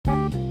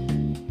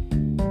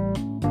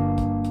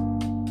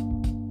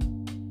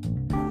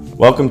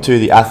Welcome to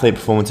the Athlete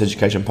Performance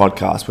Education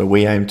Podcast, where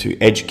we aim to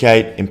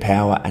educate,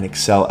 empower, and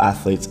excel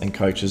athletes and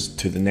coaches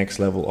to the next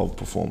level of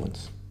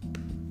performance.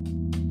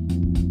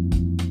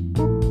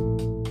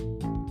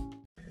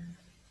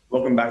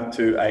 Welcome back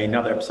to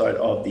another episode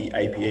of the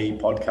APE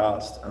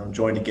Podcast. I'm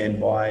joined again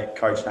by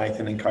Coach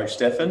Nathan and Coach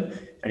Stefan.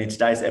 And in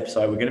today's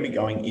episode, we're going to be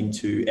going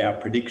into our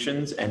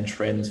predictions and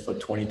trends for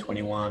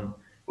 2021.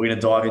 We're going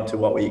to dive into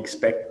what we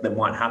expect that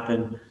might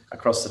happen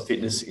across the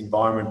fitness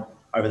environment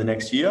over the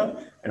next year,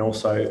 and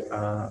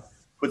also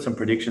put some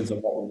predictions of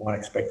what we might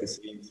expect to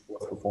see in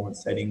sports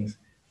performance settings,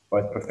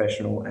 both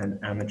professional and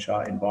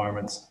amateur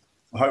environments.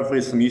 So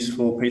hopefully there's some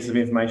useful pieces of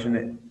information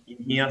in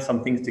here,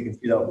 some things to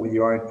consider with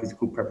your own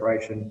physical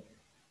preparation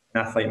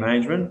and athlete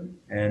management.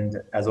 And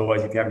as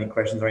always, if you have any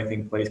questions or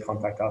anything, please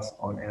contact us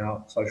on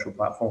our social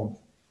platforms.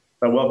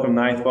 So welcome,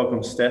 Nath.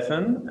 Welcome,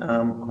 Stefan. I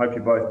hope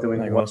you're both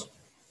doing well.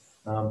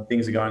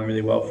 Things are going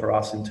really well for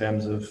us in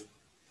terms of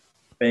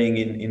being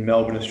in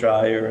Melbourne,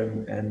 Australia,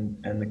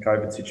 and the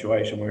COVID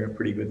situation. We're a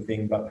pretty good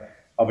thing. But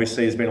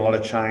obviously, there's been a lot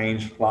of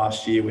change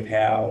last year with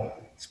how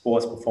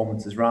sports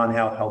performance is run,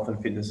 how health and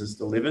fitness is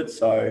delivered.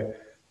 So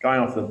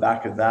going off the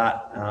back of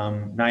that,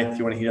 Nath, do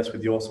you want to hit us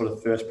with your sort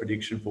of first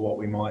prediction for what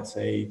we might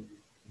see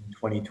in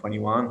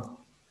 2021?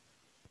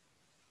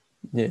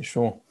 Yeah,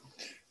 sure.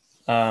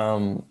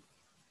 Well,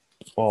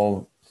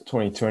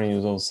 2020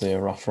 was obviously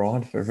a rough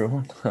ride for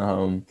everyone.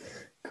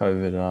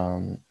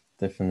 COVID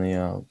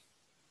definitely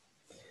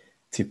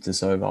tipped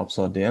us over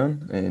upside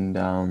down.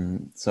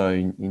 And so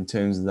in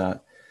terms of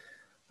that,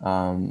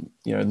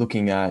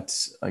 looking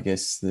at, I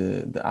guess,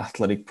 the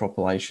athletic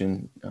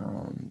population,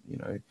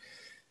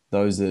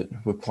 those that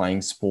were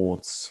playing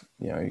sports,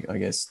 I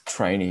guess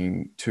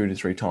training 2 to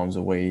 3 times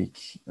a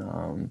week,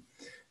 and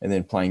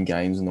then playing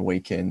games on the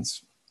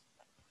weekends,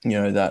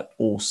 that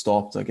all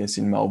stopped, I guess,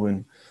 in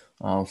Melbourne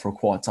for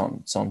quite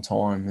some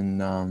time.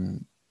 And,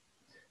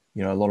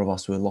 a lot of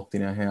us were locked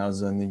in our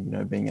houses, and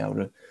then, being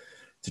able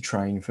to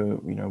train for,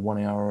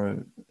 1 hour,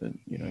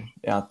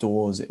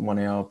 outdoors, 1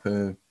 hour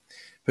per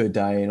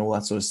day and all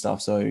that sort of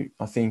stuff. So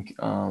I think,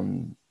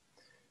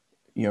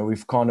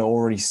 we've kind of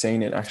already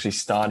seen it actually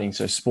starting.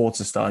 So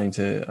sports are starting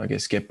to, I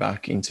guess, get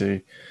back into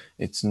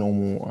its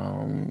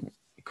normal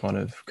kind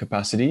of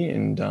capacity.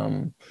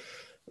 And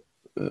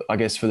I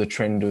guess for the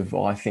trend of,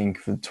 I think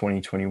for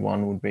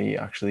 2021 would be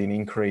actually an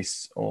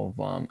increase of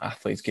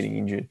athletes getting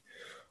injured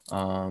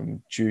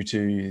due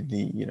to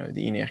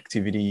the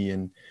inactivity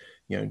and,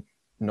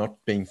 not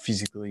being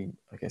physically,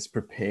 I guess,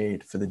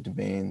 prepared for the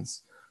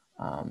demands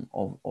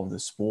of the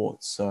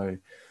sport. So,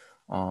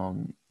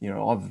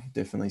 I've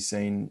definitely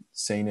seen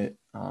it.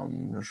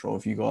 I'm not sure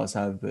if you guys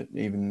have, but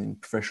even in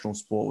professional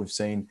sport, we've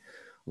seen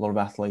a lot of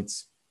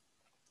athletes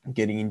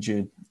getting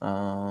injured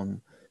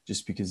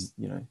just because,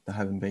 they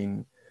haven't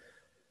been,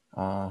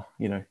 I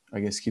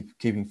guess,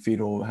 keeping fit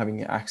or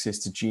having access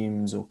to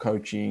gyms or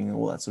coaching,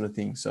 all that sort of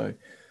thing. So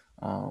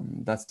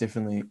that's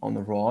definitely on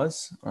the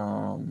rise.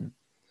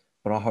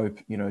 But I hope,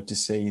 to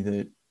see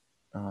that,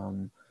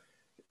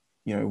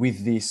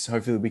 with this,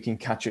 hopefully we can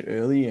catch it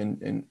early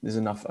and there's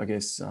enough, I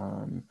guess,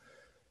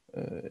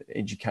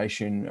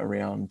 education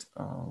around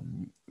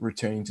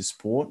returning to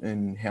sport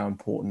and how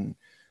important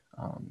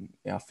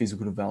our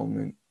physical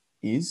development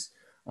is.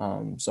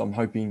 So I'm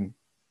hoping,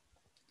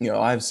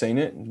 I have seen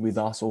it with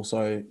us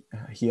also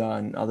here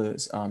and other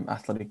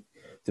athletic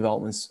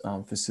development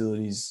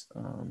facilities.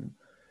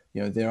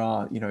 There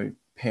are,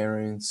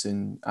 parents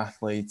and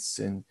athletes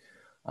and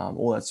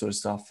all that sort of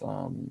stuff.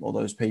 All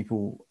those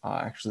people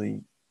are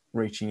actually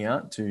reaching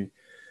out to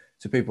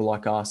people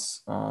like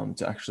us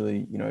to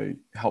actually,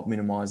 help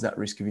minimize that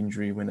risk of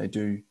injury when they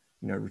do,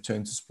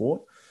 return to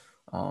sport.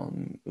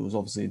 It was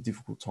obviously a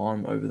difficult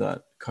time over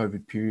that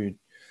COVID period.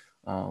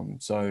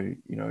 So,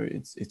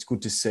 it's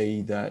good to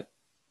see that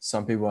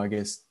some people, I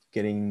guess,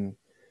 getting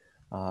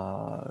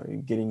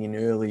in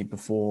early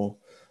before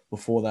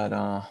that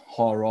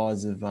high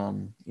rise of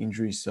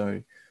injuries.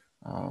 So,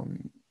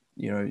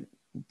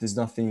 there's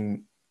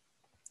nothing,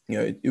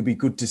 it'll be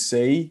good to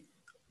see,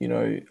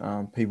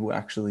 people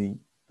actually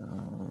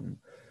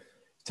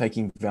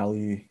taking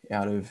value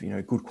out of,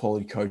 good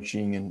quality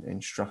coaching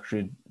and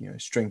structured,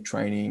 strength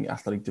training,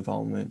 athletic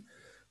development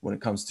when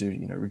it comes to,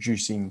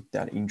 reducing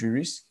that injury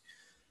risk.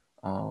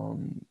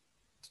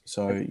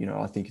 So,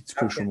 I think it's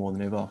crucial more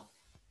than ever.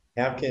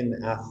 How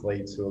can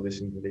athletes who are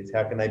listening to this,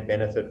 how can they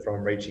benefit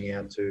from reaching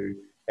out to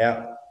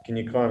can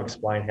you kind of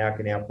explain how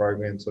can our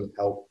program sort of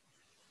help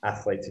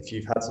athletes if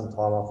you've had some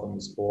time off from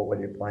the sport,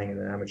 whether you're playing at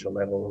an amateur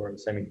level or a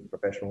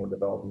semi-professional or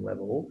development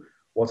level,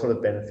 what sort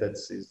of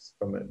benefits is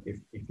from it?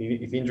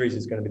 If injuries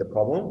is going to be the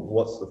problem,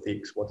 what's the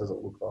fix? What does it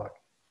look like?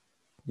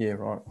 Yeah,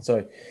 right.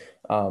 So,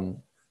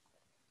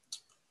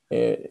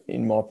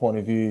 in my point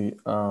of view,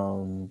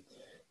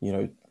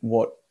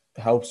 what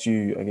helps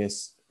you, I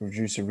guess,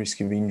 reduce the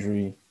risk of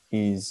injury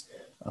is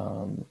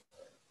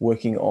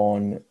working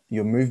on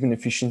your movement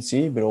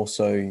efficiency, but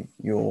also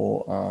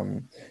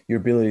your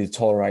ability to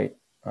tolerate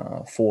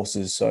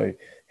forces. So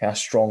how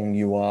strong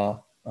you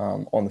are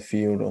on the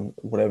field, on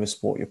whatever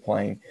sport you're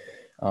playing.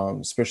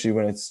 especially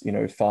when it's,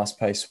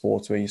 fast-paced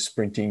sports where you're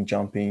sprinting,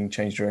 jumping,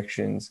 change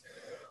directions,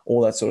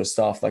 all that sort of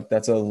stuff. Like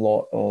that's a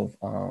lot of,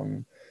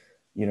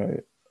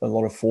 a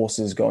lot of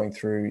forces going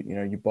through,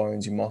 your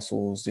bones, your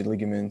muscles, your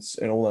ligaments,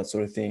 and all that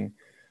sort of thing.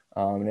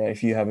 Now,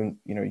 if you haven't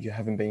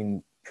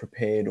been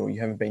prepared, or you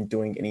haven't been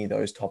doing any of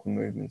those type of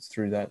movements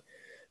through that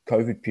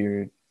COVID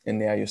period, and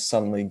now you're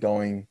suddenly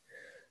going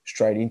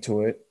straight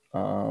into it,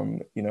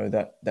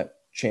 that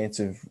chance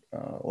of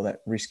or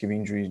that risk of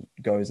injury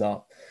goes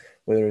up.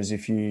 Whereas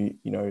if you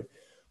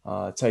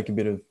take a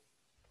bit of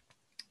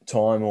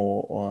time,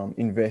 or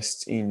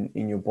invest in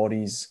your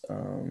bodies,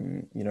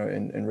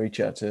 and reach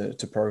out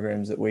to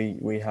programs that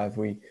we have,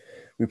 we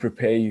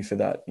prepare you for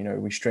that.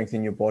 We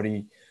strengthen your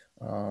body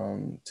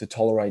to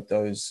tolerate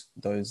those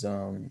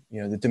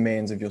the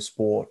demands of your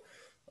sport.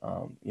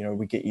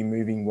 We get you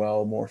moving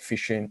well, more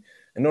efficient.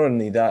 And not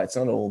only that, it's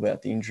not all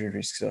about the injury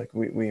risks. Like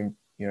we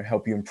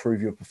help you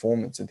improve your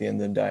performance at the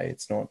end of the day.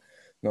 It's not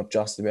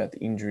just about the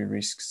injury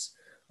risks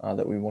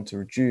that we want to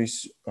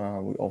reduce.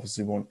 We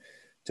obviously want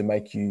to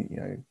make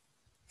you,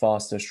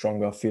 faster,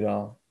 stronger,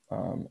 fitter,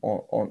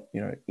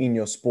 in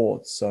your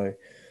sports. So,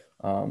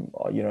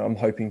 I'm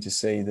hoping to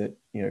see that,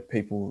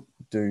 people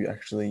do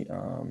actually,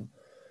 are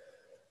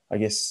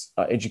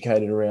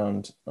educated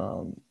around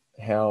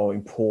how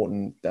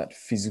important that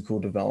physical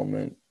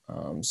development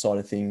side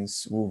of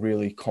things will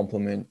really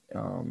complement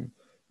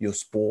your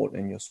sport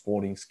and your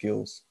sporting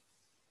skills.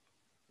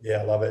 Yeah,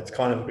 I love it. It's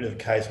kind of a bit of a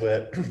case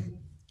where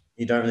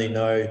you don't really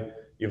know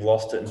you've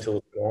lost it until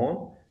it's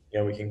gone.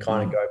 We can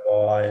kind of go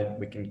by and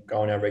we can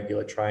go on our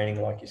regular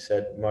training. Like you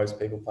said, most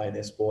people playing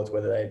their sports,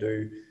 whether they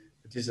do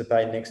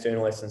participate in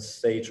external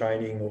S&C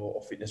training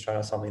or fitness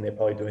training or something, they're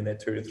probably doing their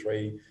 2 to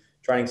 3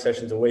 training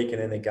sessions a week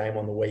and then their game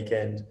on the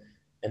weekend.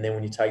 And then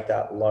when you take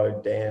that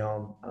load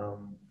down,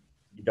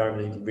 you don't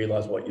really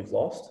realize what you've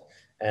lost.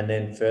 And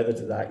then further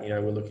to that,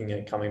 we're looking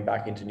at coming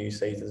back into new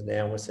seasons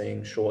now. We're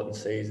seeing shortened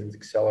seasons,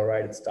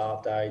 accelerated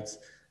start dates,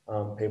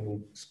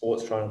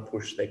 sports trying to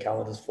push their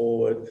calendars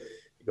forward.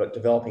 You've got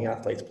developing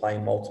athletes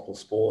playing multiple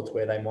sports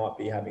where they might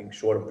be having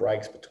shorter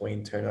breaks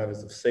between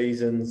turnovers of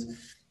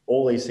seasons.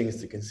 All these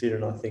things to consider.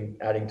 And I think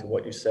adding to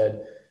what you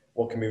said,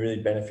 what can be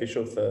really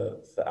beneficial for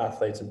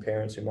athletes and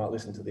parents who might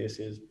listen to this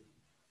is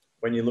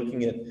when you're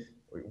looking at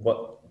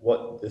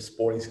what the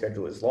sporting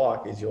schedule is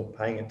like, is you're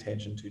paying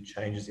attention to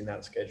changes in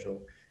that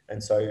schedule.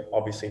 And so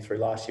obviously through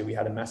last year, we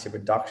had a massive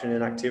reduction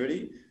in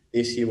activity.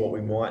 This year, what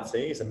we might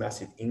see is a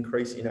massive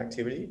increase in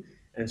activity.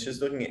 And it's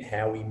just looking at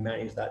how we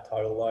manage that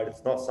total load.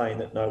 It's not saying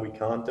that, no, we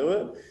can't do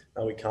it.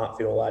 No, we can't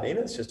fit all that in.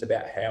 It's just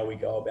about how we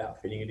go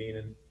about fitting it in.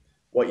 And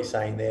what you're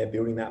saying there,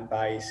 building that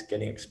base,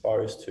 getting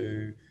exposed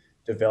to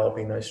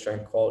developing those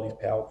strength qualities,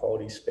 power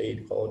qualities,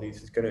 speed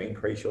qualities, is going to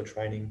increase your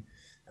training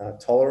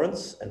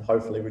tolerance and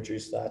hopefully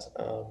reduce that,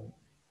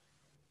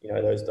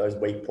 those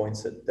weak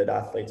points that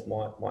athletes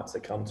might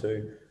succumb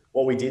to.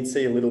 What we did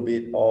see a little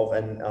bit of,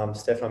 and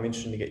Stefan, I'm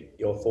interested to get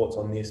your thoughts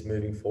on this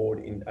moving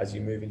forward as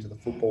you move into the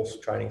football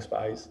training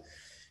space,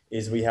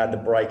 is we had the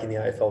break in the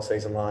AFL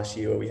season last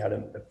year where we had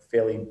a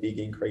fairly big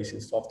increase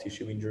in soft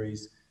tissue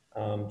injuries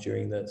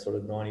during the sort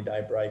of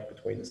 90-day break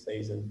between the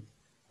season.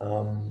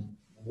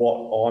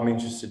 What I'm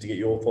interested to get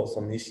your thoughts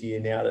on this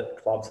year, now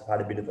that clubs have had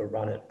a bit of a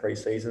run at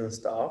pre-season and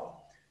stuff.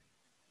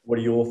 What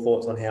are your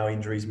thoughts on how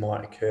injuries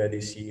might occur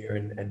this year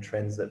and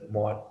trends that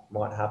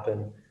might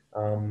happen?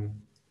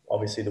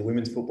 Obviously, the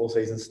women's football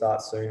season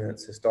starts soon, and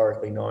it's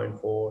historically known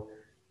for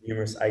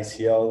numerous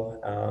ACL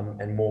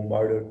and more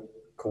motor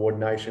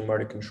coordination,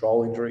 motor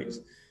control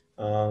injuries.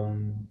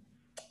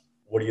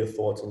 What are your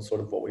thoughts on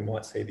sort of what we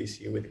might see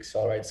this year with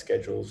accelerated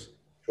schedules,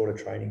 shorter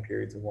training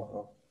periods and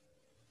whatnot?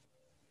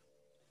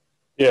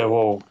 Yeah,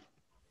 well,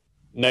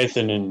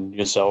 Nathan and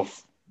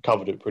yourself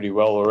covered it pretty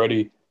well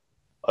already.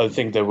 I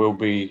think there will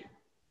be,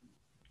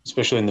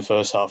 especially in the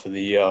first half of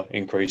the year,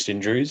 increased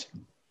injuries,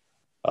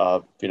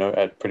 at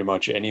pretty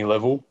much any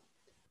level.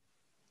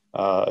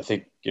 I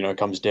think, it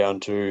comes down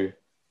to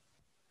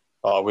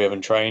we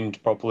haven't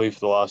trained properly for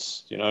the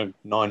last,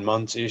 9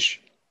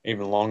 months-ish,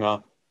 even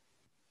longer.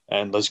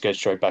 And let's get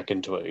straight back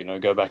into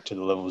it, go back to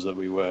the levels that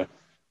we were.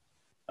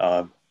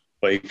 But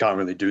you can't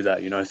really do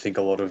that. I think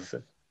a lot of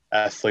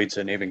athletes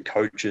and even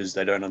coaches,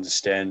 they don't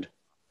understand,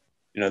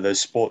 those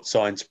sports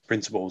science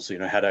principles,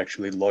 how to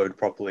actually load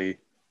properly,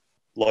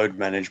 load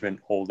management,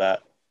 all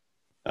that.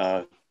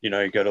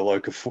 You go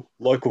to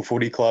local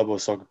footy club or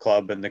soccer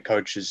club and the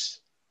coach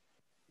is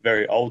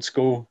very old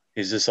school.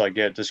 He's just like,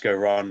 yeah, just go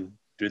run,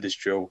 do this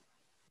drill.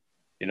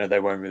 They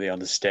won't really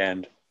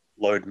understand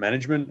load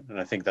management. And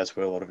I think that's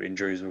where a lot of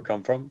injuries will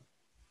come from.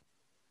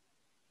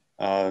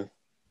 But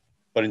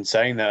in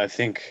saying that, I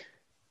think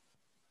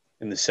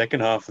in the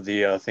second half of the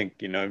year, I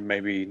think,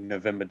 maybe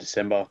November,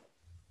 December,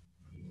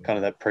 kind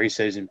of that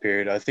pre-season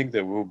period, I think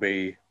there will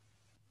be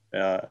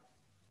an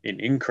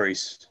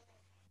increase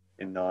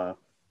in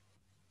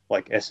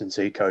like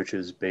S&C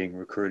coaches being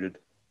recruited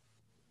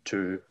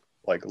to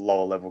like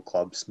lower level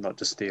clubs, not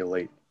just the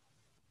elite.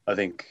 I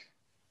think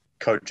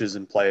coaches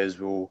and players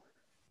will,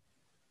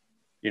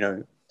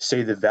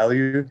 see the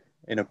value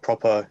in a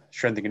proper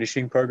strength and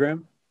conditioning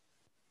program,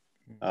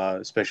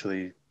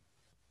 especially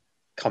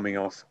coming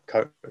up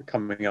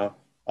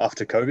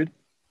after COVID.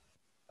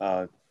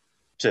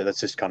 So that's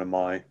just kind of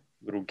my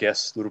little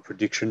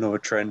prediction of a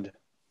trend.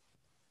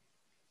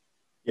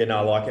 Yeah, no,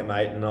 I like it,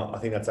 mate. And I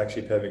think that's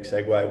actually a perfect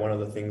segue. One of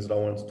the things that I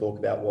wanted to talk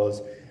about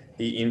was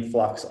the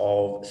influx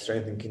of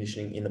strength and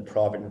conditioning in the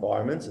private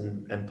environments.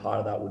 And part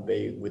of that would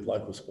be with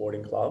local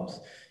sporting clubs.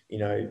 You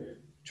know,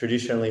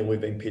 traditionally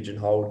we've been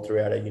pigeonholed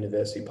throughout our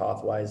university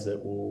pathways that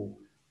we'll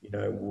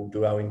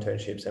do our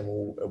internships and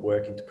we'll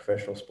work into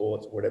professional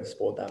sports, whatever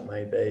sport that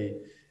may be.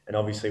 And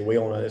obviously we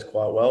all know this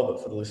quite well,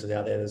 but for the listeners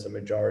out there, there's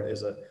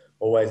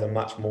always a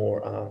much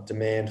more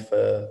demand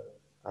for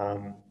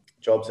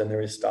jobs than there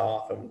is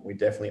staff, and we're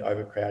definitely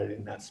overcrowded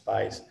in that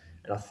space.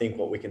 And I think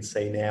what we can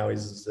see now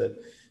is that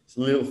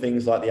little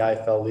things like the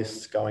AFL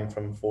lists going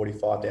from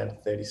 45 down to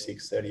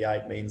 36,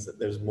 38 means that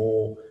there's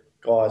more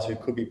guys and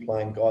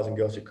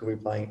girls who could be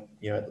playing,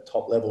 at the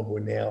top level, who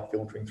are now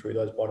filtering through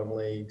those bottom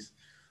leagues.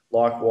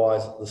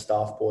 Likewise, the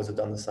staff boards have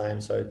done the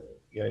same. So,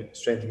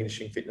 strength and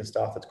conditioning fitness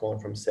staff that's gone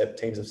from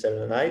teams of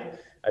 7 and 8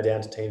 are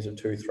down to teams of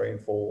 2, 3 and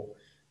 4.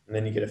 And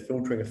then you get a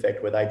filtering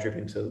effect where they drip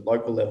into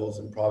local levels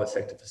and private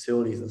sector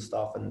facilities and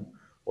stuff and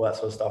all that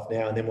sort of stuff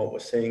now. And then what we're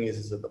seeing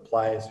is that the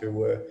players who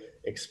were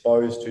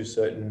exposed to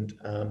certain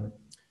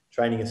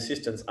training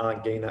assistants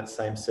aren't getting that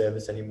same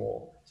service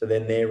anymore. So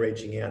then they're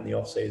reaching out in the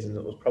off season.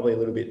 It was probably a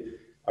little bit,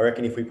 I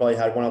reckon if we probably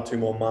had 1 or 2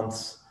 more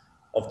months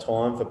of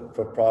time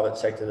for private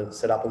sector to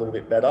set up a little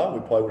bit better, we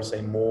probably would have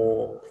seen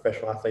more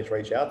professional athletes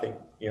reach out. I think,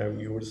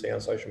 you would have seen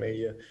on social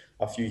media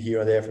a few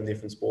here or there from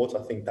different sports.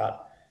 I think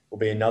that will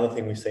be another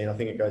thing we've seen. I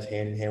think it goes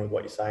hand in hand with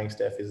what you're saying,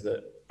 Steph, is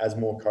that as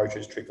more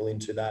coaches trickle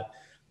into that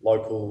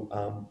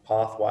local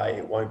pathway,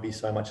 it won't be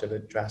so much of a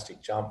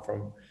drastic jump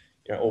from,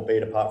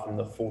 albeit apart from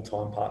the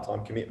full-time,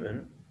 part-time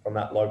commitment, from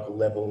that local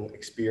level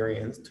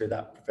experience to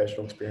that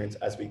professional experience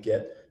as we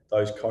get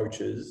those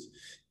coaches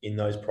in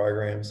those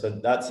programs. So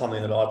that's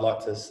something that I'd like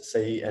to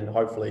see, and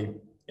hopefully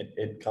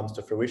it comes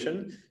to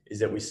fruition, is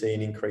that we see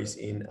an increase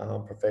in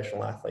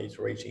professional athletes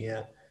reaching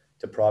out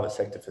to private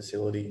sector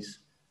facilities.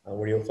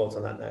 What are your thoughts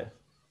on that, Nate?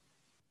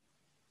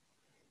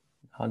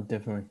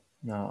 Definitely.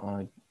 No,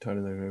 I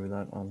totally agree with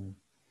that.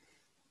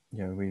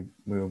 We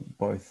were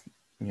both,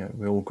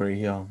 we all agree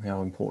here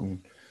how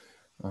important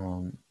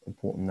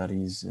that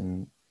is,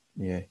 and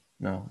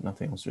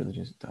nothing else really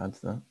just to add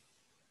to that.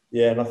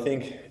 Yeah, and I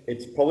think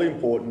it's probably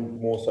important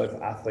more so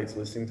for athletes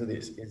listening to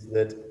this, is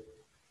that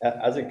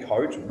as a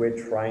coach, we're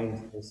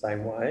trained the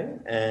same way,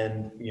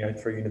 and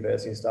through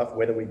university and stuff,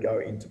 whether we go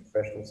into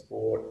professional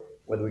sport,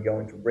 whether we go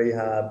into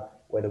rehab,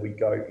 whether we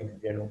go into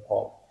general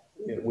pop,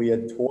 we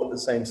are taught the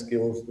same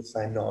skills, the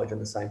same knowledge,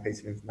 and the same piece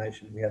of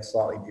information. We have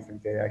slightly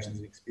different variations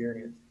of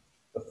experience,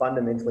 but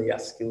fundamentally our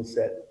skill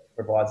set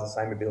provides the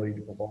same ability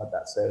to provide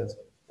that service,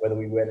 whether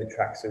we wear the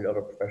tracksuit of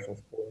a professional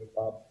sporting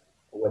club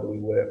or whether we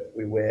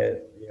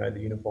wear the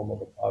uniform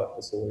of a private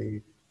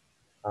facility.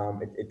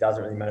 It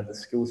doesn't really matter. The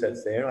skill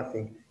set's there. And I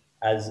think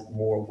as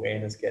more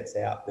awareness gets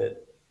out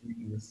that you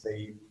can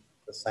receive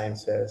the same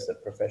service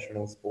that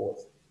professional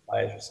sports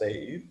players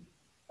receive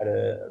at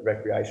a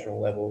recreational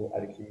level,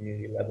 at a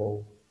community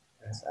level,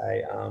 at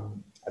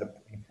a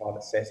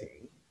private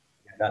setting,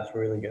 that's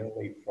really going to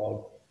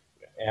leapfrog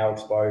our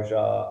exposure,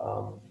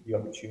 the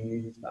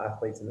opportunities for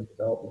athletes in a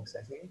developing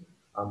setting,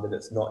 that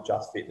it's not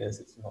just fitness,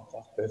 it's not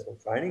just personal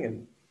training,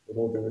 and with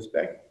all due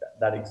respect,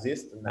 that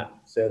exists and that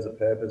serves a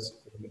purpose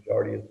for the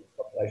majority of the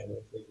population of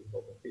athletes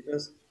involved in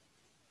fitness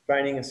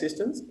training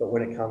assistance. But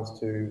when it comes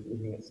to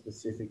looking at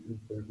specific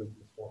improvements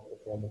in sport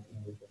performance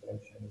and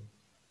intervention,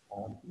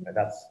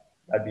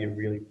 that'd be a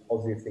really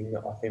positive thing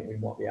that I think we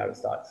might be able to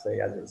start to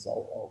see as a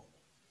result of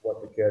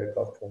what's occurred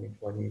across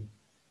 2020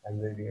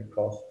 and moving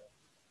across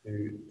to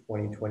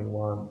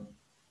 2021.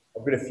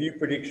 I've got a few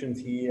predictions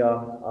here,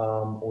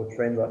 or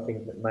trends I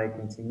think that may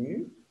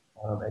continue,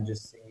 and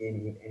just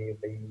seeing any of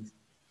these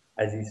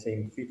as you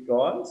seem fit,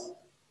 guys.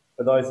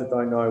 For those that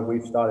don't know,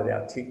 we've started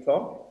our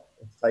TikTok.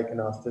 It's taken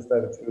us just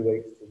over 2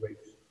 weeks to reach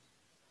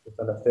just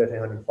under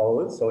 1,300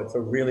 followers. So it's a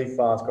really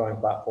fast growing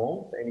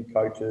platform. For any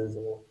coaches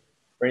or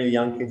for any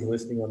young kids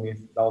listening on this,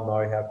 they'll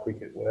know how quick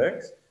it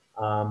works.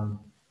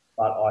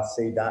 But I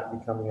see that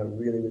becoming a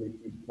really, really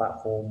big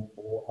platform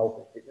for health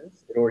and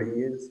fitness. It already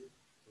is.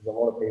 There's a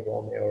lot of people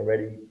on there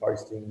already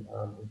posting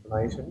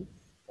information.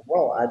 And what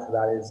I'll add to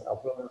that is, I'll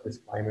put on a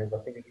disclaimer, is I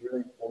think it's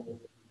really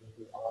important that people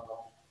who are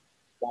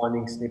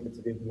finding snippets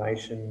of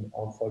information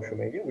on social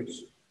media, which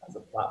as a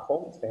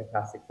platform, it's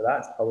fantastic for that.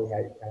 It's probably how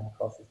you came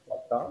across this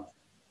podcast,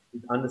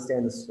 is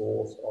understand the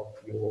source of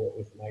your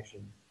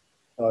information.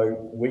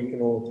 So we can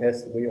all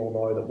attest, we all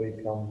know that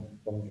we've come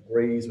from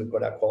degrees, we've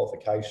got our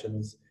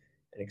qualifications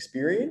and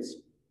experience,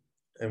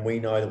 and we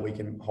know that we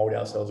can hold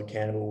ourselves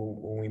accountable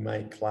when we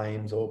make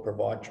claims or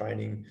provide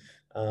training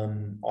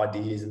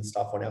ideas and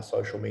stuff on our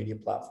social media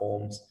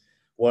platforms.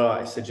 What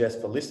I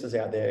suggest for listeners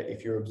out there,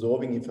 if you're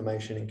absorbing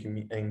information and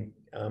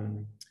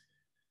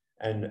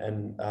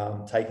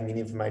taking in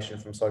information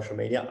from social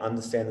media,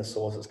 understand the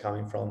source it's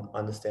coming from,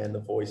 understand the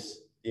voice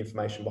the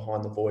information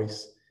behind the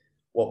voice.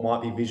 What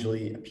might be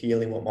visually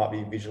appealing, what might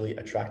be visually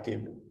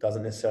attractive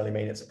doesn't necessarily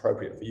mean it's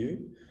appropriate for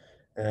you.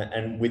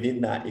 And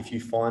within that, if you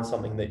find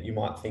something that you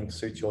might think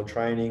suits your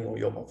training or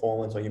your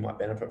performance or you might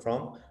benefit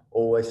from,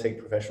 always seek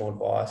professional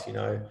advice.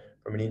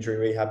 From an injury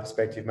rehab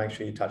perspective, make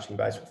sure you're touching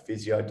base with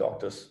physio,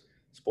 doctors,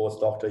 sports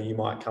doctor. You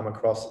might come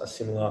across a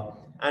similar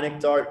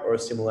anecdote or a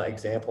similar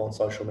example on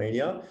social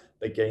media,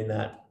 but getting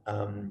that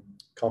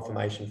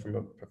confirmation from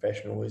a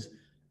professional is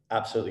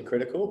absolutely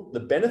critical. The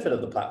benefit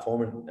of the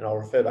platform, and I'll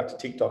refer back to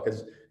TikTok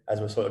as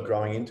we're sort of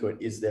growing into it,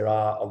 is there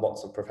are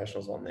lots of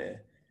professionals on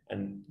there,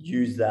 and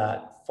use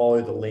that,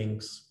 follow the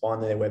links,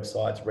 find their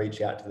websites,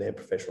 reach out to their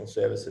professional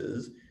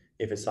services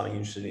if it's something you're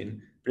interested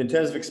in. But in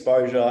terms of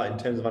exposure, in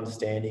terms of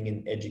understanding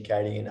and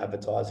educating and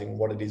advertising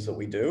what it is that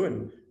we do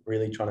and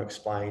really trying to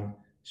explain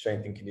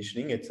strength and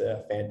conditioning, it's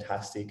a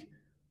fantastic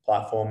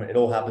platform. It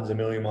all happens a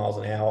million miles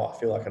an hour. I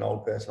feel like an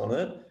old person on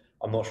it.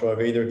 I'm not sure if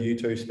either of you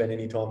two spend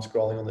any time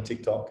scrolling on the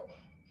TikTok.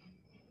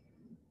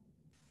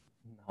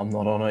 I'm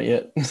not on it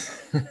yet.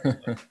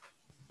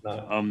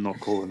 No. I'm not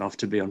cool enough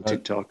to be on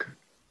TikTok.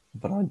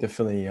 But I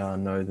definitely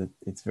know that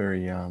it's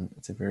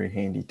a very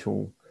handy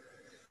tool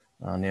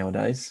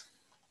nowadays.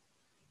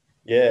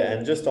 Yeah,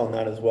 and just on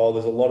that as well,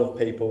 there's a lot of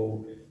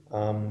people.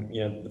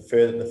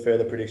 The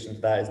further prediction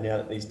to that is now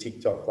that these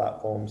TikTok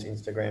platforms,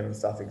 Instagram and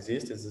stuff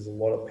exist, there's a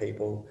lot of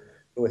people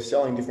who are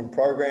selling different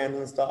programs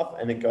and stuff,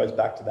 and it goes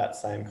back to that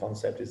same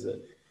concept: is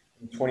that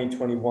in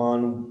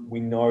 2021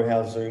 we know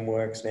how Zoom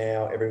works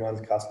now.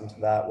 Everyone's accustomed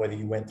to that. Whether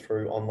you went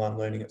through online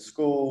learning at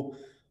school,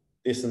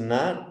 this and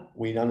that,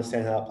 we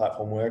understand how that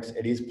platform works.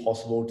 It is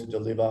possible to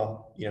deliver,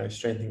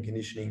 strength and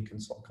conditioning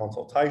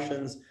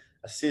consultations,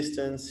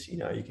 assistance.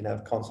 You can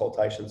have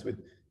consultations with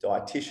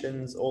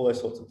dietitians, all those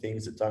sorts of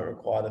things that don't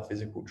require the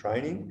physical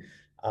training,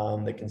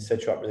 that can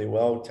set you up really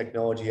well.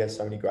 Technology has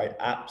so many great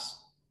apps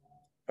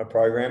for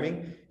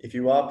programming. If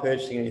you are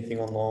purchasing anything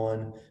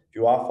online, if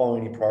you are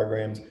following any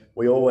programs,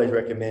 we always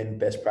recommend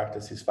best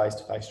practice is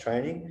face-to-face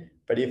training.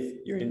 But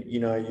if you're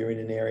in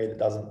an area that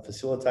doesn't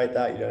facilitate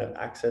that, you don't have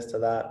access to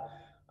that,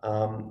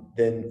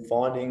 then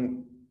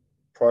finding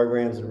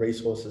programs and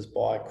resources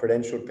by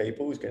credentialed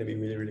people is going to be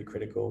really, really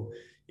critical.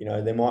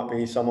 There might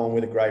be someone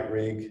with a great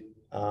rig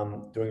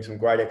doing some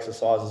great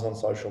exercises on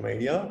social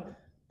media,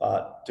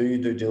 but do your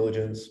due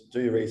diligence,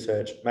 do your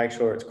research, make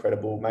sure it's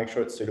credible, make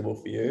sure it's suitable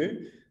for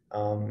you,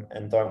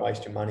 and don't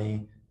waste your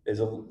money.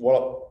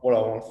 What I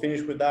want to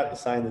finish with that is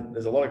saying that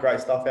there's a lot of great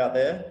stuff out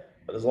there,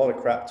 but there's a lot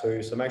of crap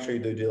too. So make sure you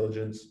do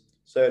diligence,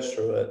 search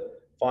through it,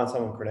 find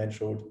someone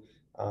credentialed.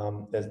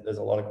 There's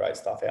a lot of great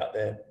stuff out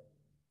there.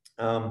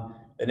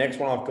 The next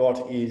one I've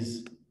got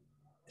is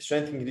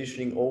strength and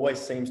conditioning always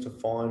seems to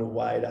find a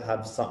way to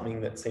have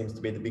something that seems to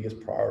be the biggest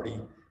priority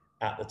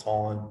at the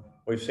time.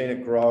 We've seen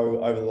it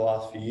grow over the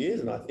last few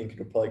years, and I think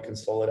it'll probably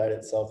consolidate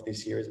itself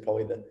this year as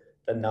probably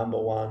the number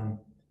one.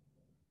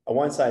 I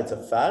won't say it's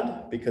a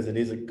fad because it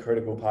is a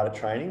critical part of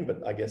training,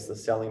 but I guess the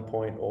selling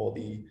point or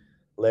the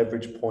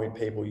leverage point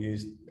people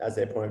use as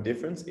their point of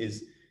difference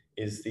is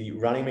the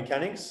running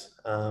mechanics,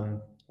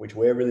 which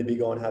we're really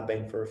big on, have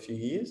been for a few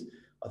years.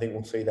 I think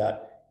we'll see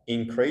that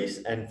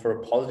increase, and for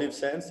a positive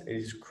sense, it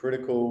is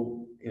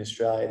critical in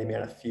Australia, the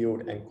amount of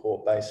field and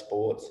court-based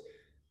sports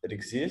that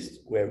exist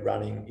where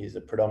running is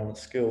a predominant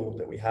skill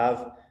that we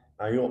have.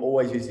 You'll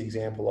always use the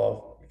example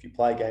of if you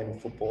play a game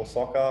of football or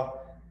soccer,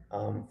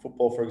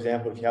 football, for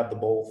example, if you have the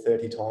ball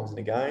 30 times in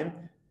a game,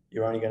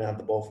 you're only going to have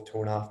the ball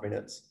for 2.5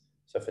 minutes.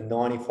 So for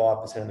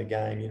 95% of the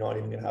game, you're not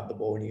even going to have the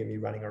ball and you're going to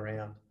be running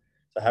around.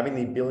 So having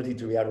the ability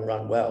to be able to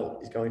run well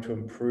is going to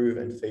improve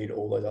and feed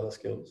all those other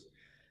skills.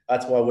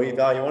 That's why we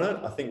value on it.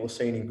 I think we'll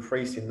see an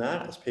increase in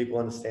that as people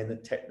understand the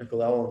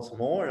technical elements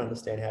more and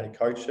understand how to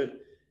coach it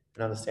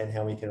and understand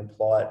how we can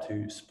apply it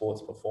to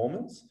sports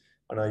performance.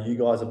 I know you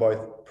guys are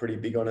both pretty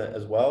big on it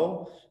as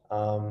well.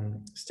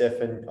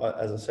 Stefan,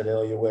 as I said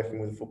earlier, working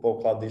with the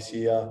football club this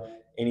year.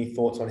 Any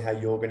thoughts on how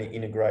you're going to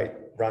integrate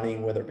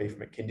running, whether it be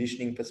from a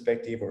conditioning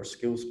perspective or a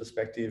skills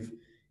perspective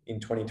in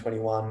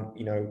 2021,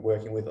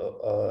 working with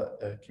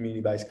a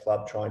community-based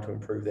club trying to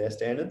improve their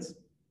standards?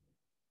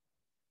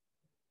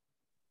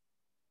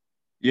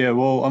 Yeah,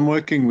 well, I'm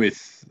working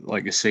with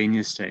like a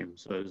seniors team,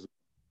 so there's a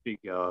big,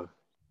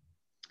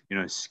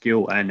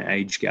 skill and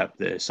age gap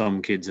there.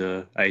 Some kids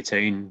are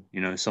 18,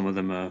 some of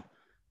them are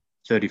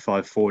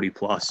 35, 40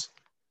 plus.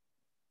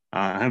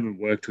 I haven't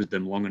worked with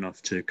them long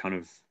enough to kind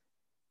of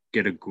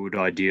get a good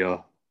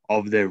idea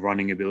of their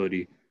running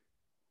ability.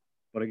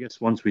 But I guess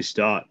once we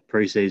start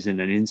pre-season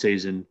and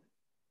in-season,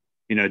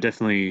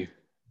 definitely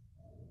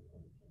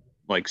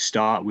like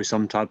start with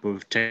some type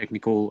of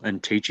technical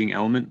and teaching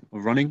element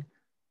of running.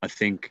 I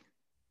think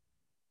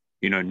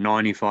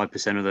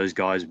 95% of those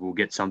guys will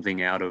get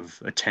something out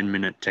of a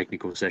 10-minute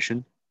technical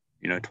session,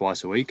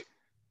 twice a week.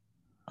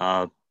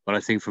 But I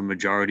think for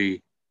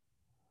majority,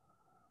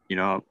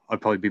 I'd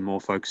probably be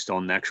more focused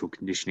on the actual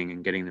conditioning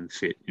and getting them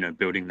fit,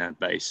 building that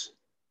base.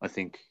 I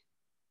think,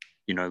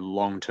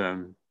 long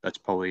term, that's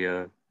probably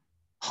a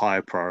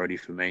higher priority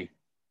for me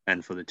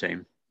and for the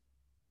team.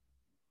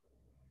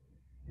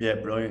 Yeah,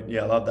 brilliant.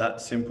 Yeah, I love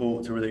that. Simple.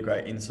 It's a really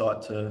great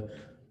insight to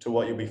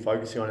what you'll be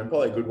focusing on, and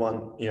probably a good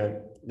one.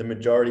 The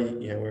majority,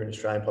 we're an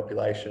Australian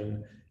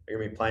population. We're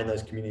going to be playing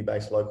those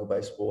community-based,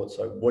 local-based sports.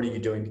 So, what are you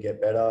doing to get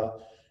better?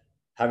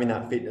 Having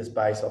that fitness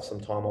base off some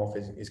time off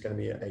is going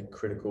to be a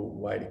critical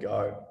way to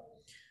go.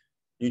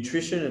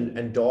 Nutrition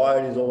and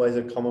diet is always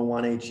a common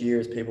one each year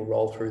as people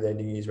roll through their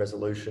New Year's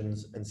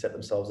resolutions and set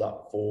themselves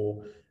up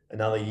for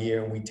another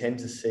year. And we tend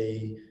to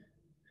see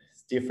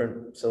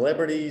different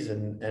celebrities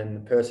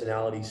and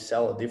personalities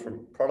sell a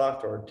different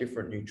product or a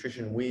different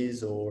nutrition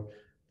whiz or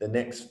the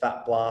next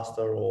fat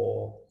blaster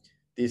or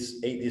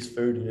eat this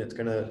food and it's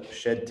going to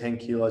shed 10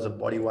 kilos of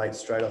body weight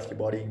straight off your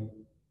body.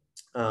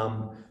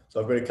 So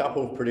I've got a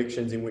couple of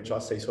predictions in which I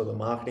see sort of the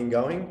marketing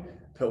going.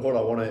 But what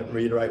I want to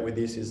reiterate with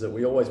this is that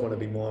we always want to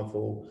be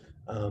mindful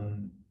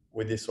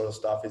with this sort of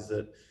stuff is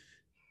that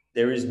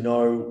there is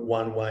no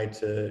one way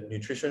to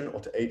nutrition or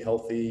to eat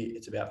healthy.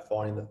 It's about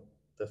finding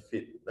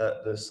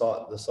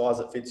the size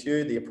that fits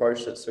you, the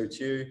approach that suits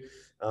you.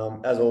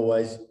 As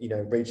always,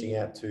 reaching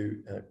out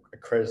to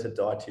accredited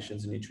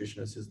dietitians and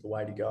nutritionists is the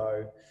way to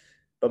go.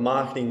 But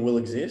marketing will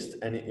exist,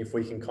 and if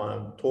we can kind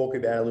of talk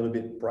about it a little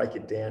bit, break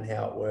it down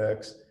how it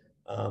works,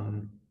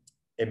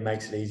 it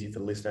makes it easy for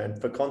the listener. And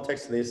for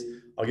context to this,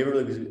 I'll give a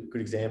really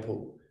good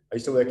example. I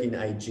used to work in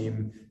a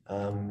gym,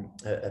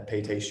 a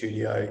PT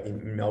studio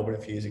in Melbourne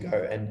a few years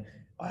ago, and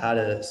I had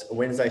a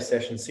Wednesday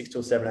session, 6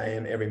 till 7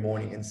 a.m. every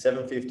morning, and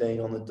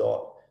 7:15 on the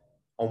dot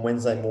on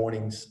Wednesday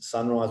mornings,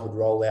 Sunrise would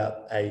roll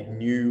out a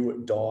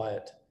new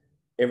diet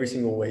every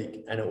single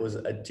week, and it was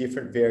a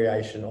different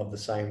variation of the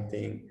same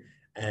thing.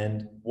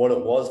 And what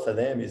it was for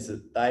them is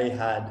that they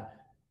had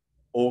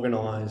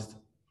organized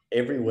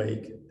every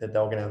week that they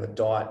were going to have a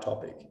diet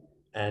topic.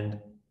 And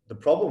the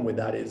problem with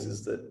that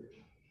is that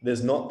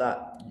there's not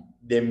that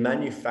they're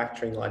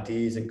manufacturing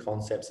ideas and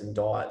concepts and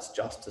diets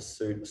just to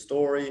suit a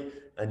story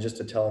and just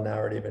to tell a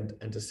narrative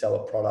and to sell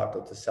a product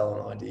or to sell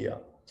an idea.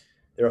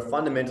 There are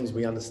fundamentals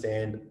we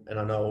understand, and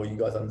I know all you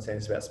guys understand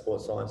this about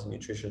sports science and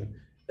nutrition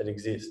that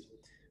exist.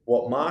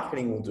 What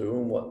marketing will do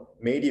and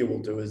what media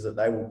will do is that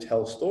they will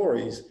tell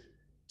stories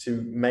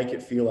to make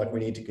it feel like we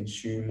need to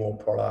consume more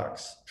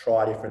products,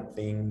 try different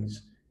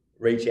things,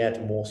 reach out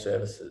to more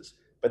services.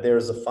 But there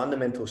is a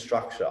fundamental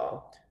structure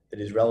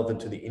that is relevant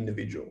to the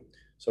individual.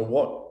 So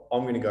what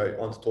I'm going to go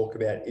on to talk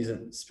about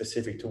isn't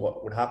specific to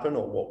what would happen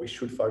or what we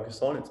should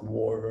focus on. It's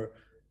more of a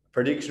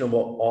prediction of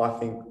what I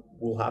think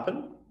will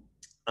happen.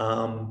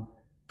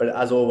 But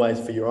as always,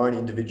 for your own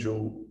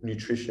individual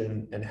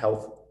nutrition and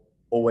health,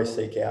 always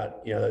seek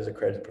out, those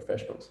accredited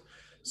professionals.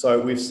 So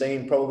we've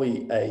seen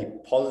probably a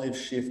positive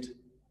shift.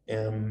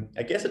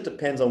 I guess it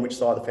depends on which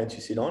side of the fence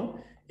you sit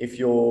on. If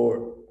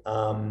you're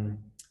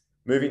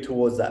moving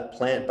towards that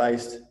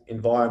plant-based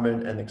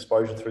environment and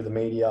exposure through the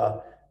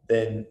media,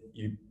 then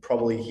you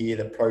probably hear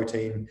that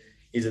protein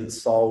isn't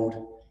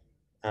sold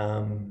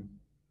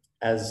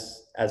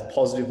as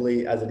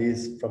positively as it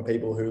is from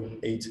people who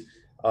eat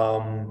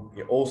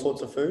all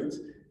sorts of foods,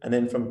 and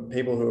then from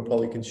people who are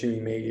probably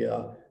consuming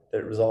media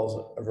that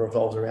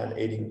revolves around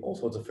eating all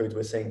sorts of foods.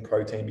 We're seeing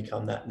protein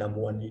become that number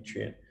one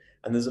nutrient.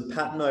 And there's a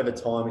pattern over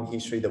time in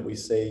history that we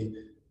see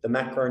the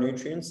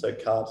macronutrients, so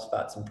carbs,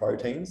 fats, and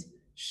proteins,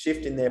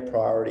 shift in their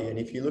priority. And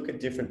if you look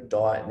at different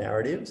diet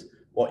narratives,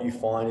 what you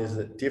find is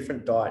that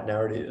different diet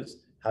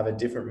narratives have a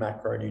different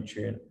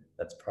macronutrient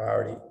that's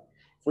priority.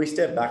 If we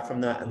step back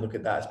from that and look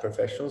at that as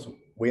professionals,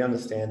 we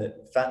understand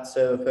that fats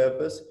serve a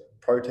purpose,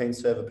 proteins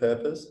serve a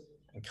purpose,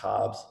 and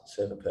carbs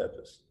serve a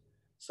purpose.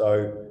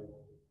 So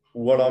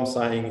what I'm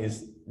saying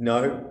is,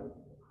 no,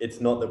 it's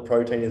not that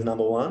protein is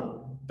number one,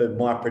 but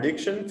my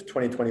prediction for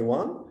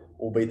 2021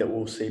 will be that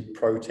we'll see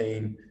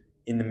protein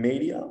in the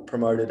media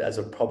promoted as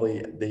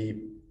probably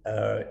the,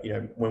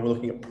 when we're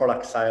looking at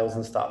product sales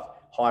and stuff,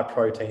 high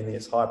protein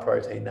this, high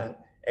protein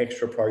that,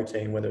 extra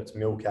protein, whether it's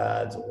milk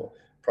ads or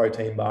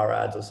protein bar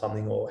ads or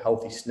something, or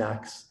healthy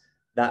snacks.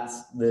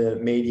 That's the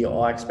media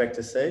I expect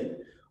to see.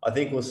 I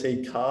think we'll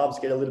see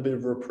carbs get a little bit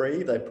of a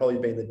reprieve. They've probably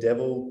been the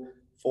devil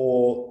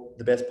for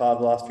the best part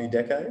of the last few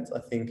decades. I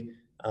think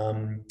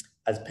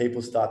as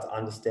people start to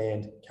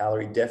understand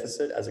calorie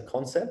deficit as a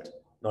concept,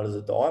 not as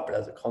a diet, but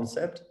as a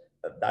concept,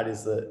 that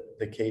is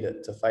the key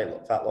to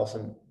fat loss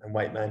and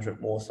weight management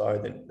more so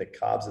than the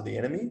carbs are the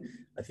enemy.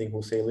 I think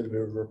we'll see a little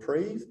bit of a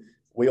reprieve.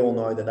 We all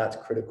know that that's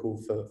critical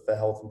for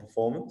health and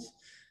performance.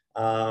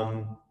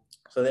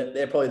 So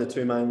they're probably the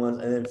two main ones.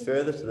 And then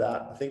further to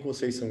that, I think we'll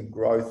see some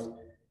growth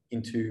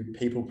into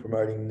people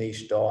promoting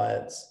niche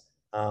diets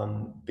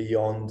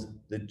beyond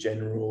the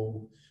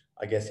general.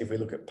 I guess if we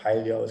look at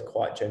paleo as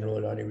quite general,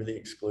 it only really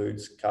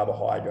excludes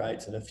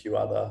carbohydrates and a few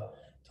other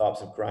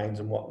types of grains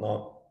and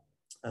whatnot.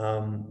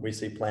 We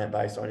see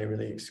plant-based only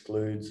really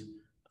excludes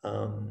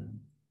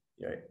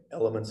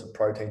elements of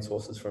protein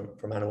sources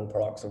from animal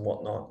products and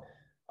whatnot.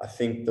 I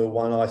think the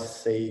one I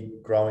see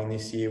growing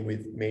this year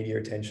with media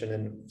attention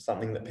and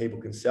something that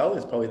people can sell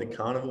is probably the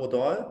carnivore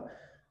diet.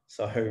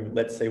 So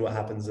let's see what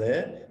happens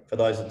there. For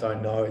those that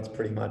don't know, it's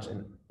pretty much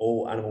an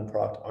all animal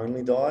product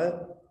only diet.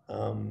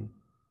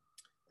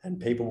 and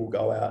people will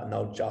go out and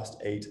they'll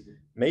just eat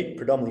meat,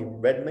 predominantly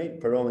red meat,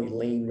 predominantly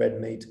lean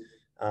red meat,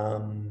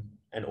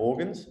 and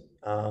organs.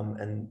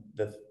 And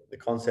the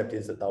concept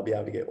is that they'll be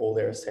able to get all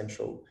their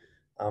essential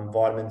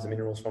vitamins and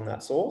minerals from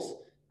that source,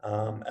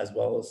 as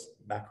well as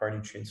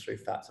macronutrients through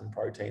fats and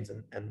proteins,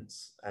 and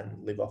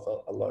live off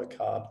a low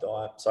carb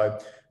diet. So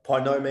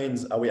by no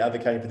means are we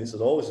advocating for this at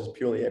all. This is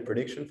purely a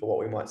prediction for what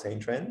we might see in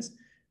trends.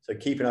 So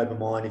keep an open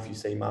mind if you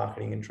see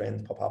marketing and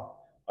trends pop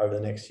up over the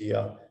next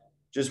year.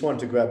 Just wanted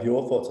to grab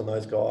your thoughts on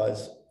those,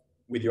 guys,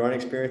 with your own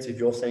experience, if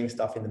you're seeing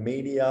stuff in the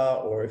media,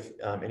 or if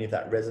any of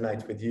that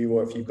resonates with you,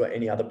 or if you've got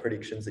any other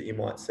predictions that you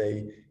might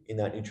see in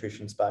that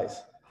nutrition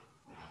space.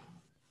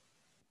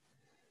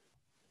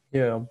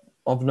 Yeah,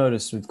 I've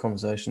noticed with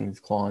conversation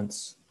with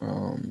clients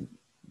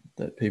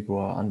that people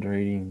are under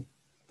eating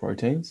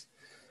proteins.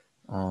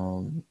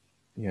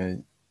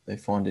 They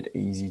find it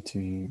easy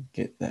to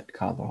get that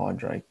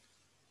carbohydrate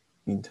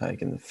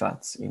intake and the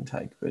fats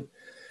intake, but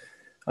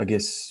I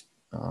guess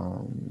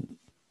I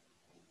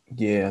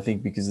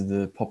think because of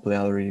the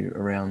popularity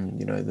around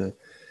the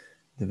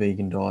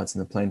vegan diets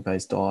and the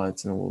plant-based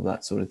diets and all of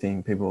that sort of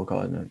thing, people are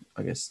kind of,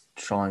 I guess,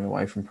 shying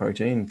away from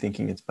protein and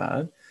thinking it's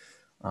bad.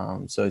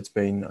 So it's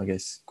been, I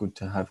guess, good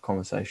to have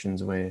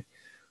conversations where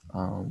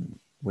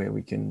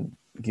we can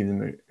give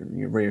them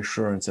a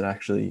reassurance that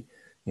actually,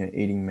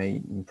 eating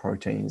meat and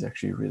protein is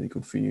actually really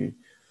good for you.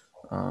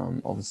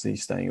 Obviously,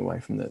 staying away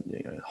from the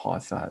high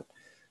fat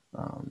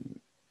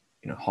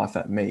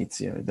meats,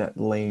 that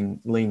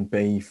lean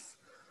beef,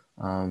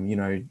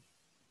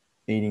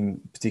 eating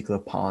particular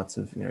parts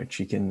of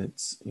chicken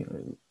that's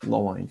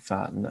lower in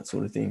fat and that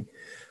sort of thing.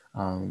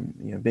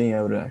 Being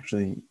able to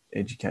actually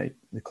educate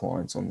the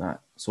clients on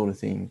that sort of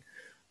thing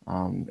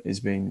has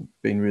been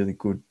really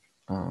good.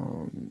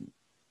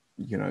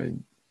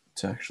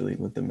 To actually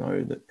let them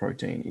know that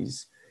protein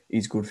is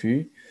good for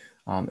you,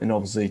 and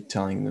obviously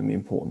telling them the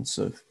importance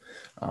of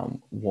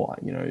why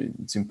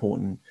it's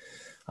important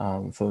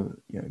for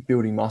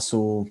building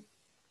muscle,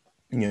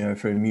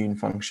 for immune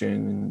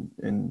function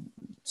and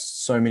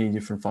so many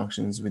different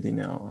functions within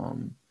our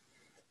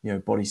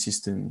body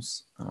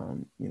systems.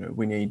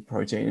 We need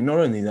protein, and not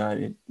only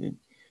that,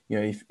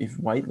 if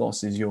weight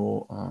loss is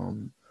your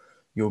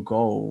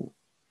goal,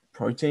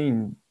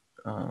 protein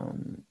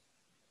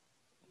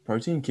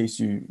keeps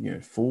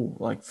you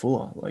fuller.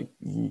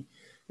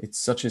 It's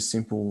such a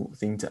simple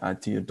thing to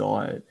add to your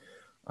diet.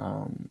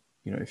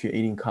 If you're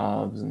eating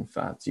carbs and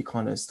fats, you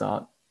kind of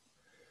start,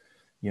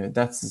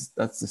 that's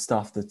the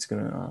stuff that's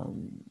going to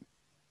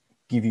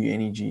give you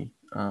energy.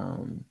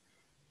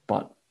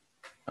 But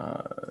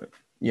I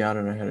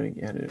don't know how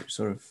to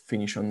sort of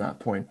finish on that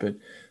point, but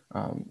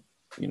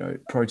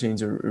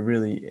proteins are a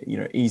really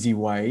easy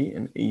way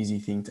and easy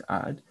thing to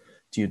add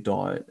to your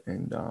diet,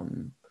 and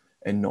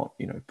not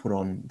put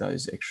on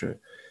those extra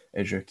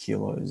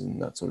kilos and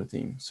that sort of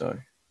thing. So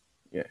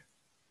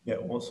yeah,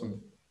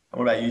 awesome. And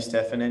what about you,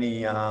 Stefan?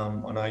 Any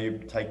I know you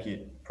take your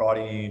pride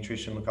in your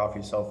nutrition, look after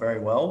yourself very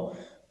well.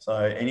 So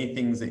any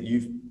things that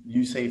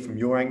you see from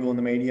your angle in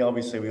the media?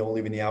 Obviously, we all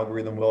live in the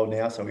algorithm world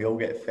now, so we all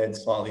get fed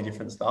slightly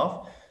different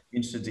stuff.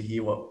 Interested to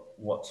hear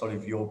what sort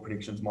of your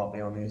predictions might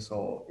be on this,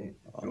 or if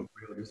you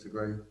agree or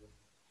disagree.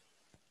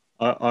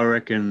 I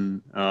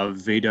reckon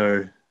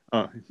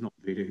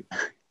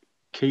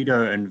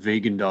keto and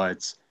vegan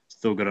diets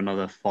still got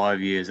another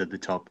 5 years at the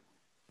top.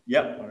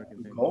 Yep.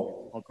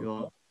 Cool.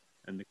 Popular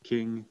and the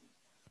king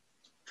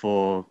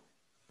for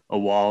a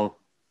while.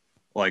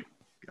 Like,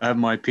 I have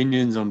my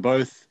opinions on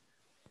both,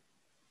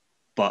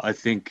 but I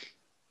think,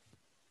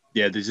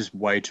 they're just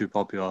way too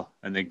popular,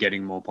 and they're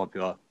getting more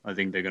popular. I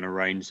think they're going to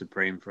reign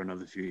supreme for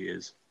another few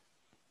years.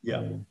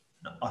 Yeah.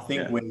 I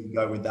think where you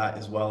go with that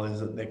as well is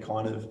that they're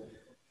kind of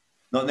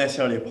not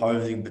necessarily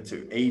opposing, but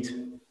to eat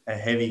a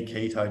heavy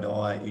keto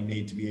diet, you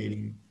need to be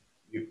eating,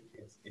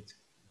 it's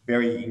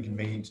very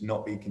inconvenient to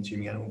not be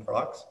consuming animal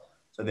products.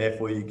 So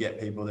therefore you get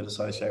people that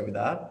associate with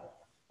that.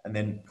 And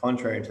then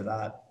contrary to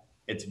that,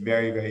 it's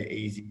very, very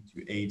easy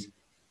to eat,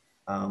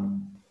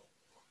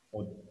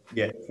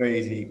 it's very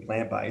easy to eat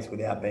plant-based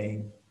without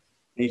being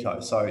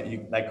keto. So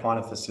they kind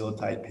of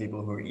facilitate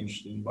people who are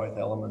interested in both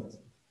elements.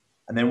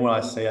 And then what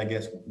I see, I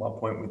guess my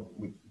point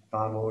with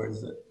carnivore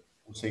is that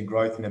we'll see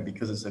growth in it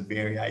because it's a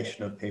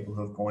variation of people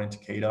who have gone into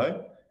keto.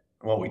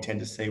 And what we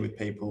tend to see with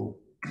people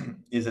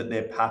is that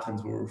their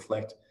patterns will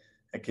reflect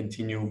a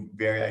continual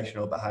variation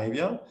of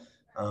behavior.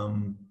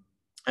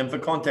 And for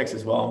context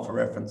as well, and for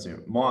reference,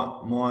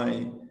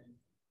 my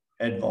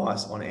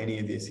advice on any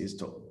of this is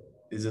that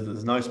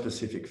there's no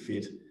specific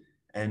fit.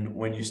 And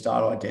when you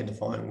start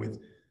identifying with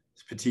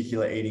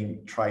particular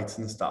eating traits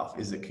and stuff,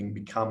 is it can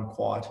become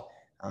quite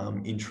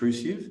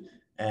intrusive,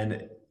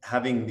 and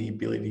having the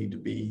ability to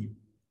be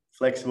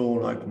flexible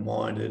and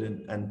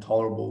open-minded and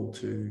tolerable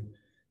to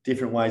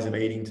different ways of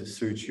eating to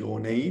suit your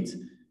needs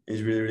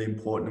is really, really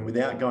important. And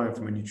without going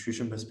from a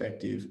nutrition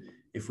perspective,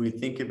 if we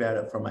think about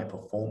it from a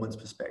performance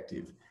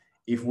perspective,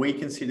 if we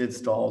considered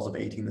styles of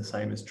eating the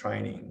same as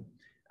training,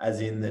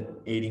 as in that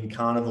eating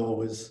carnivore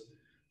was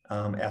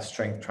our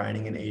strength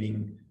training and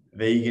eating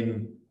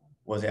vegan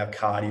was our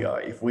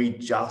cardio. If we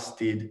just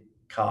did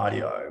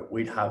cardio,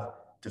 we'd have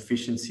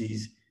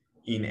deficiencies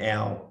in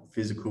our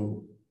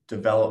physical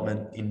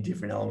development in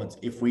different elements.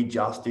 If we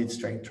just did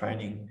strength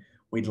training,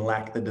 we'd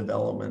lack the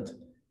development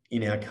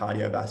in our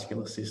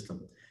cardiovascular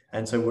system.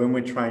 And so when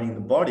we're training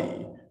the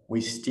body, we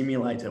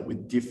stimulate it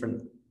with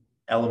different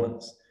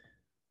elements.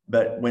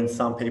 But when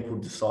some people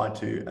decide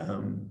to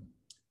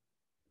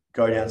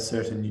go down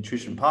certain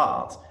nutrition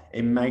paths,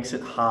 it makes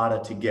it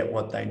harder to get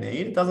what they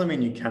need. It doesn't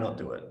mean you cannot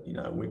do it. You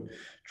know,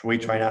 we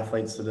train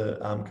athletes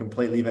that are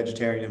completely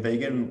vegetarian and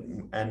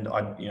vegan, and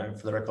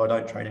for the record, I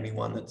don't train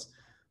anyone that's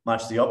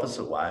much the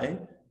opposite way.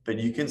 But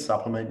you can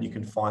supplement, you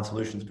can find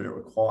solutions, but it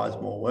requires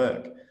more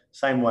work.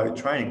 Same way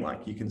with training,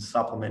 like you can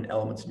supplement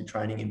elements of your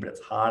training in, but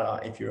it's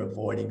harder if you're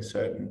avoiding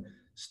certain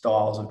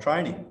styles of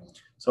training.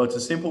 So it's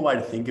a simple way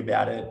to think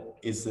about it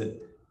is that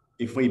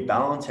if we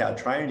balance our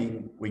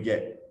training, we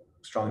get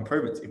strong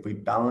improvements. If we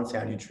balance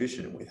our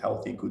nutrition with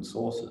healthy, good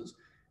sources,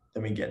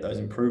 then we get those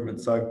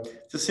improvements. So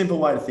it's a simple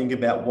way to think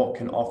about what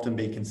can often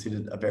be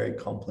considered a very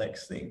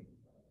complex thing.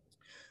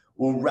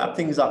 We'll wrap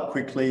things up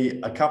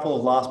quickly. A couple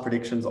of last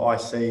predictions I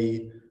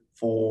see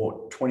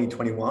for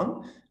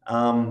 2021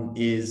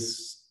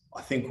 is,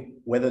 I think,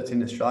 whether it's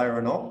in Australia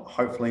or not,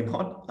 hopefully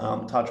not,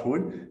 touch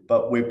wood,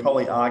 but we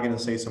probably are going to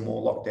see some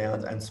more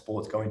lockdowns and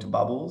sports go into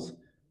bubbles.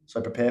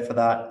 So prepare for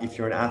that. If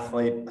you're an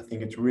athlete, I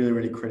think it's really,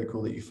 really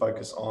critical that you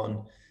focus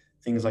on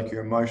things like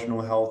your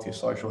emotional health, your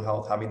social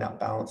health, having that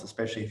balance,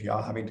 especially if you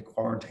are having to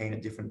quarantine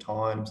at different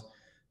times,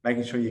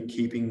 making sure you're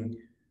keeping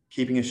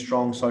a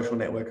strong social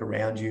network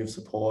around you of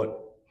support,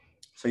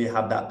 so you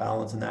have that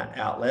balance and that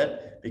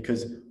outlet.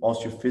 Because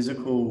whilst your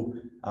physical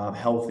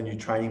health and your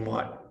training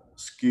might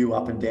skew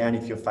up and down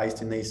if you're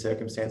faced in these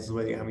circumstances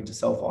where you're having to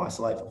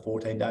self-isolate for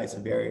 14 days for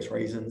various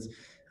reasons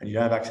and you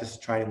don't have access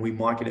to training, we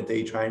might get a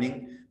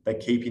detraining, but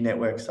keep your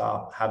networks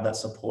up, have that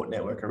support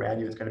network around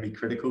you. It's going to be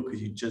critical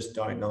because you just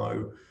don't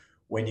know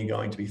when you're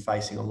going to be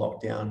facing a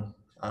lockdown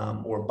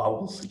or a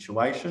bubble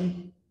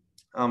situation.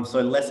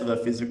 So less of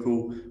a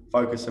physical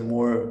focus and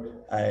more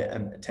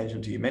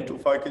attention to your mental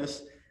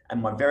focus.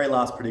 And my very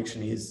last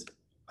prediction is,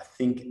 I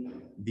think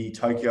the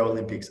Tokyo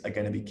Olympics are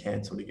going to be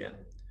cancelled again.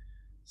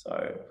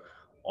 So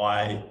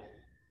I'm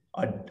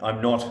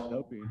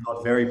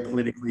not very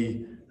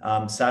politically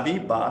savvy,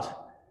 but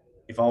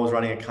if I was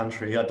running a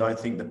country, I don't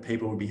think that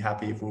people would be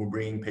happy if we were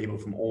bringing people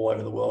from all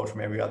over the world,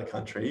 from every other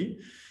country,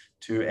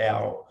 to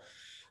our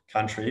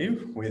country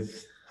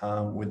with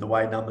the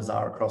way numbers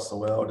are across the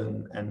world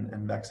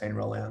and vaccine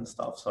rollout and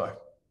stuff. So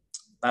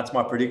that's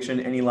my prediction.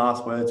 Any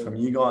last words from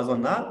you guys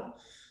on that?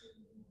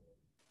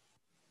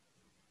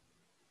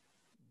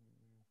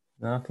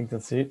 No, I think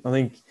that's it. I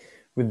think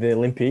with the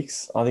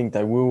Olympics, I think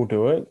they will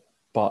do it,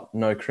 but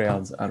no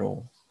crowds at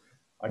all.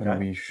 Okay. It'll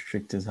be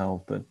strict as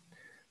hell. But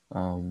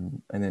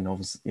and then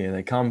obviously,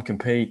 they come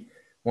compete.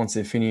 Once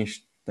they're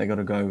finished, they got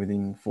to go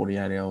within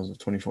 48 hours or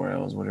 24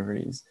 hours, whatever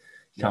it is.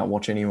 You can't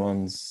watch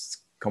anyone's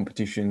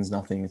competitions,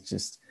 nothing. It's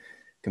just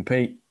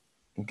compete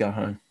and go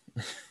home.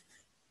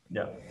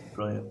 Yeah,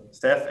 brilliant.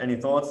 Steph, any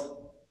thoughts?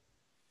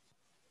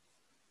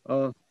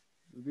 It'll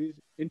be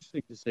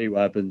interesting to see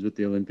what happens with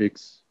the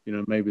Olympics.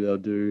 Maybe they'll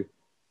do,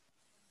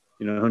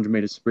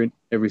 100-meter sprint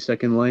every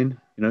second lane,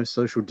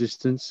 social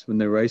distance when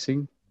they're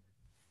racing.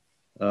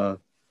 But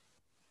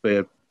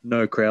yeah,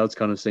 no crowds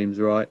kind of seems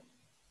right.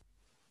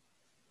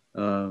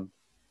 I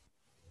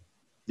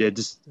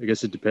guess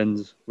it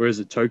depends. Where is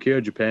it? Tokyo,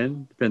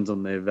 Japan? Depends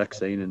on their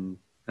vaccine and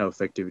how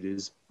effective it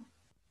is.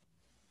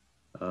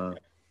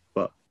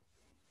 But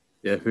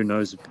yeah, who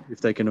knows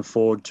if they can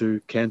afford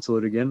to cancel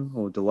it again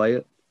or delay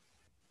it.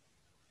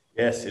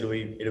 Yes, it'll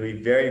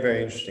be very,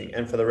 very interesting.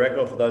 And for the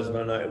record, for those who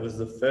don't know, it was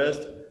the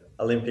first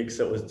Olympics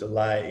that was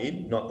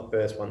delayed, not the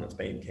first one that's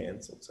been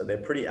cancelled. So they're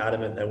pretty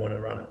adamant they want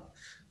to run it.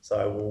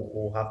 So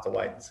we'll have to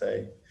wait and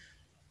see.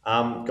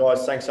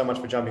 Guys, thanks so much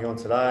for jumping on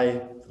today.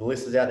 For the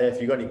listeners out there,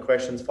 if you've got any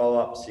questions,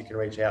 follow-ups, you can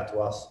reach out to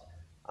us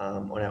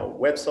on our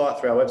website,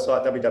 through our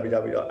website,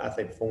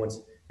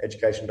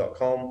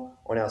 www.athleteperformanceeducation.com,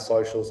 on our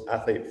socials,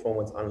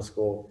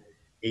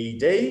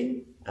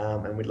 athleteperformance_ED,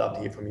 and we'd love to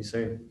hear from you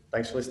soon.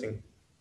 Thanks for listening.